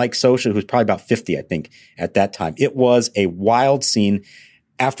with Mike Scioscia, who's probably about 50, I think, at that time. It was a wild scene.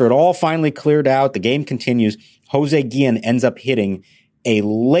 After it all finally cleared out, the game continues. Jose Guillen ends up hitting a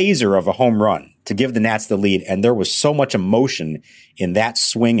laser of a home run to give the Nats the lead. And there was so much emotion in that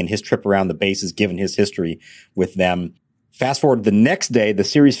swing and his trip around the bases, given his history with them. Fast forward the next day, the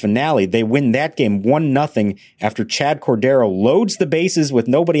series finale, they win that game 1-0 after Chad Cordero loads the bases with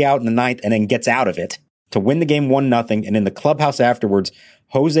nobody out in the ninth and then gets out of it to win the game 1-0. And in the clubhouse afterwards,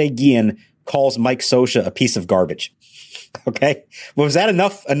 Jose Guillen calls Mike Scioscia a piece of garbage. Okay. Well, was that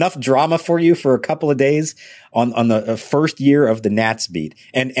enough drama for you for a couple of days on the first year of the Nats beat?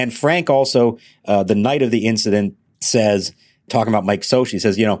 And Frank also, the night of the incident says, talking about Mike Scioscia, he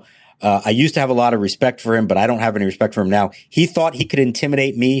says, I used to have a lot of respect for him, but I don't have any respect for him now. He thought he could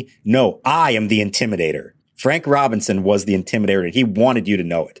intimidate me. No, I am the intimidator. Frank Robinson was the intimidator, and he wanted you to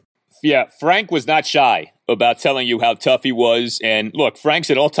know it. Yeah, Frank was not shy about telling you how tough he was. And look,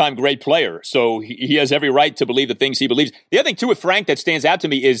 Frank's an all-time great player, so he has every right to believe the things he believes. The other thing, too, with Frank that stands out to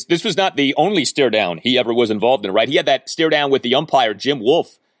me is this was not the only stare-down he ever was involved in, right? He had that stare-down with the umpire, Jim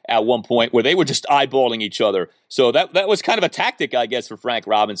Wolf, at one point where they were just eyeballing each other. So that was kind of a tactic, I guess, for Frank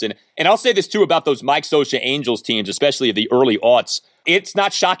Robinson. And I'll say this, too, about those Mike Scioscia Angels teams, especially the early aughts. It's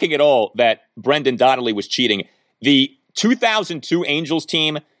not shocking at all that Brendan Donnelly was cheating. The 2002 Angels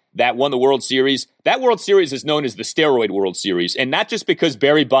team that won the World Series, that World Series is known as the Steroid World Series. And not just because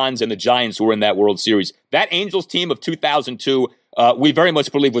Barry Bonds and the Giants were in that World Series. That Angels team of 2002, we very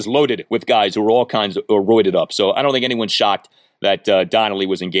much believe was loaded with guys who were all kinds of roided up. So I don't think anyone's shocked that Donnelly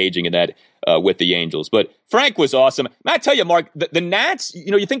was engaging in that with the Angels. But Frank was awesome. And I tell you, Mark, the Nats,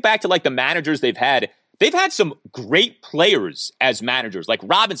 you think back to like the managers they've had some great players as managers. Like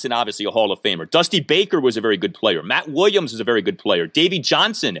Robinson, obviously a Hall of Famer. Dusty Baker was a very good player. Matt Williams was a very good player. Davey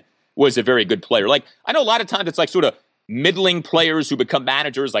Johnson was a very good player. Like, I know a lot of times it's like sort of middling players who become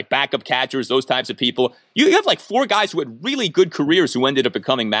managers, like backup catchers, those types of people. You have like 4 guys who had really good careers who ended up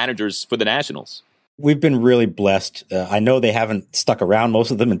becoming managers for the Nationals. We've been really blessed. I know they haven't stuck around,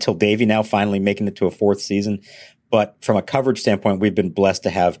 most of them, until Davey now finally making it to a 4th season. But from a coverage standpoint, we've been blessed to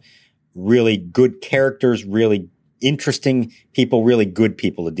have really good characters, really interesting people, really good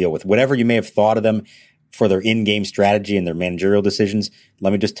people to deal with. Whatever you may have thought of them for their in-game strategy and their managerial decisions,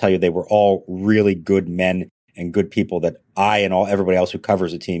 let me just tell you, they were all really good men and good people that I and everybody else who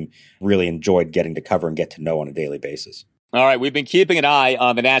covers the team really enjoyed getting to cover and get to know on a daily basis. All right, we've been keeping an eye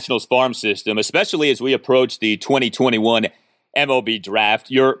on the Nationals farm system, especially as we approach the 2021 MLB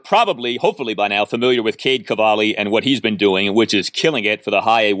draft. You're probably, hopefully by now, familiar with Cade Cavalli and what he's been doing, which is killing it for the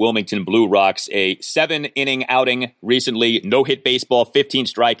High A Wilmington Blue Rocks. A 7-inning outing recently, no-hit baseball, 15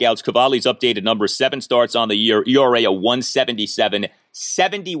 strikeouts. Cavalli's updated number, 7 starts on the year, ERA a 1.77,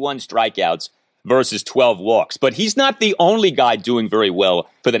 71 strikeouts versus 12 walks. But he's not the only guy doing very well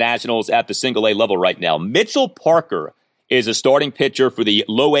for the Nationals at the single-A level right now. Mitchell Parker is a starting pitcher for the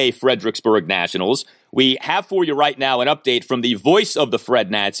low-A Fredericksburg Nationals. We have for you right now an update from the voice of the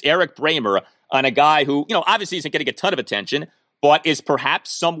Fred Nats, Eric Bramer, on a guy who, obviously isn't getting a ton of attention, but is perhaps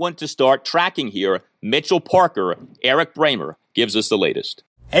someone to start tracking here. Mitchell Parker. Eric Bramer gives us the latest.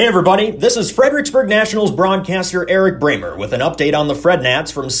 Hey everybody, this is Fredericksburg Nationals broadcaster Eric Bramer with an update on the Fred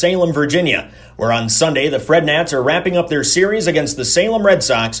Nats from Salem, Virginia, where on Sunday the Fred Nats are wrapping up their series against the Salem Red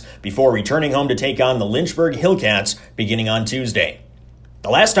Sox before returning home to take on the Lynchburg Hillcats beginning on Tuesday. The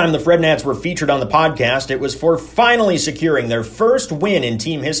last time the Fred Nats were featured on the podcast, it was for finally securing their first win in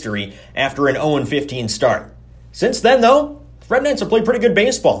team history after an 0-15 start. Since then, though, the Fred Nats have played pretty good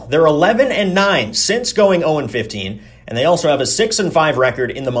baseball. They're 11-9 since going 0-15, and they also have a 6-5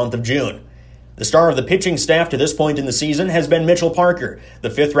 record in the month of June. The star of the pitching staff to this point in the season has been Mitchell Parker, the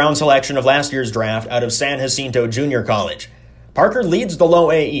 5th-round selection of last year's draft out of San Jacinto Junior College. Parker leads the Low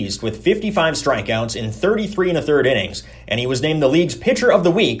A East with 55 strikeouts in 33 1/3 innings, and he was named the league's Pitcher of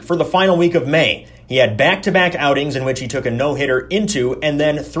the Week for the final week of May. He had back-to-back outings in which he took a no-hitter into and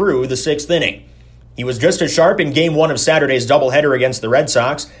then through the 6th inning. He was just as sharp in Game 1 of Saturday's doubleheader against the Red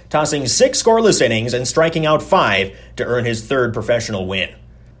Sox, tossing 6 scoreless innings and striking out 5 to earn his 3rd professional win.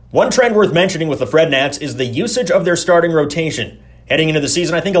 One trend worth mentioning with the Fred Nats is the usage of their starting rotation. Heading into the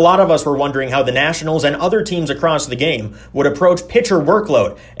season, I think a lot of us were wondering how the Nationals and other teams across the game would approach pitcher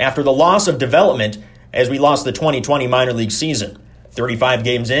workload after the loss of development as we lost the 2020 minor league season. 35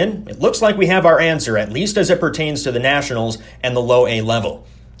 games in, it looks like we have our answer, at least as it pertains to the Nationals and the low A level.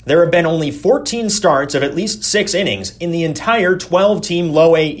 There have been only 14 starts of at least 6 innings in the entire 12-team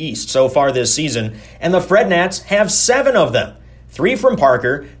low A East so far this season, and the Fred Nats have 7 of them. 3 from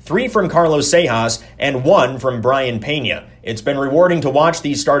Parker, 3 from Carlos Sejas, and 1 from Brian Pena. It's been rewarding to watch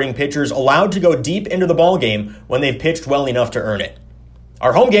these starting pitchers allowed to go deep into the ballgame when they've pitched well enough to earn it.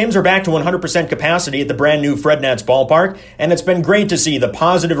 Our home games are back to 100% capacity at the brand new Fred Nats ballpark, and it's been great to see the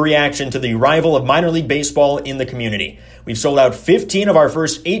positive reaction to the arrival of minor league baseball in the community. We've sold out 15 of our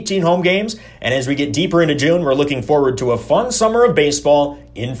first 18 home games, and as we get deeper into June, we're looking forward to a fun summer of baseball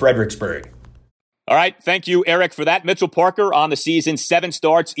in Fredericksburg. All right, thank you, Eric, for that. Mitchell Parker on the season, 7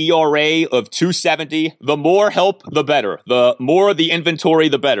 starts, ERA of 2.70. The more help, the better. The more the inventory,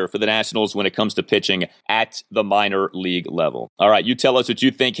 the better for the Nationals when it comes to pitching at the minor league level. All right, you tell us what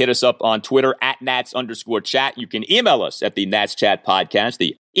you think. Hit us up on Twitter at @Nats_chat. You can email us at the Nats Chat Podcast.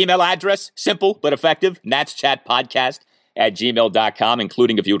 The email address, simple but effective, natschatpodcast@gmail.com,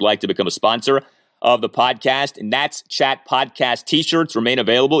 including if you would like to become a sponsor of the podcast. Nats Chat Podcast t-shirts remain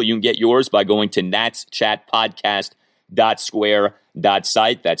available. You can get yours by going to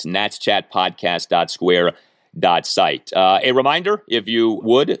natschatpodcast.square.site. That's natschatpodcast.square.site. A reminder, if you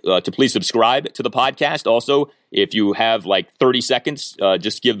would, to please subscribe to the podcast. Also, if you have like 30 seconds,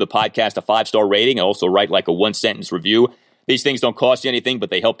 just give the podcast a 5-star rating and also write like a 1-sentence review. These things don't cost you anything, but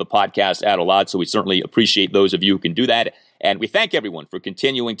they help the podcast out a lot, so we certainly appreciate those of you who can do that. And we thank everyone for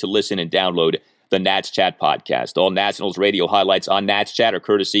continuing to listen and download the Nats Chat Podcast. All Nationals radio highlights on Nats Chat are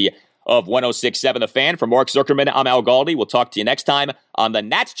courtesy of 106.7 The Fan. For Mark Zuckerman, I'm Al Galdi. We'll talk to you next time on the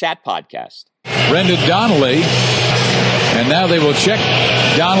Nats Chat Podcast. Brendan Donnelly, and now they will check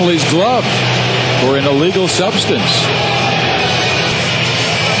Donnelly's glove for an illegal substance.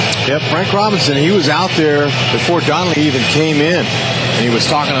 Yeah, Frank Robinson, he was out there before Donnelly even came in. And he was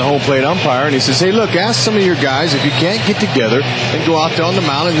talking to the home plate umpire, and he says, hey, look, ask some of your guys if you can't get together and go out there on the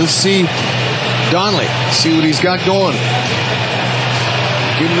mound and just see Donnelly, see what he's got going.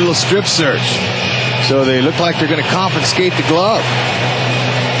 Give him a little strip search. So they look like they're going to confiscate the glove.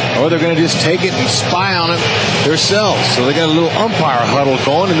 Or they're going to just take it and spy on him themselves. So they got a little umpire huddle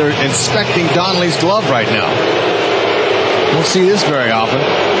going, and they're inspecting Donnelly's glove right now. Don't see this very often.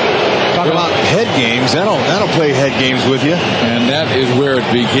 Talk about head games. That'll play head games with you. And that is where it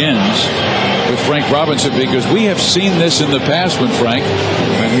begins with Frank Robinson, because we have seen this in the past when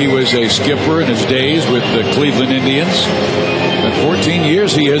he was a skipper in his days with the Cleveland Indians. In 14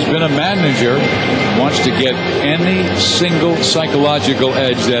 years, he has been a manager, wants to get any single psychological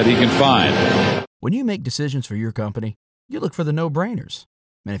edge that he can find. When you make decisions for your company, you look for the no-brainers.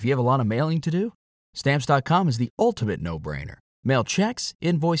 And if you have a lot of mailing to do, Stamps.com is the ultimate no-brainer. Mail checks,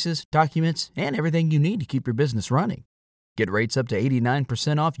 invoices, documents, and everything you need to keep your business running. Get rates up to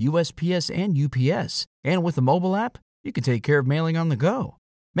 89% off USPS and UPS. And with the mobile app, you can take care of mailing on the go.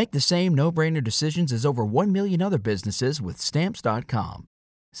 Make the same no-brainer decisions as over 1 million other businesses with Stamps.com.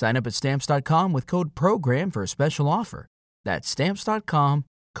 Sign up at Stamps.com with code PROGRAM for a special offer. That's Stamps.com,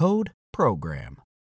 code PROGRAM.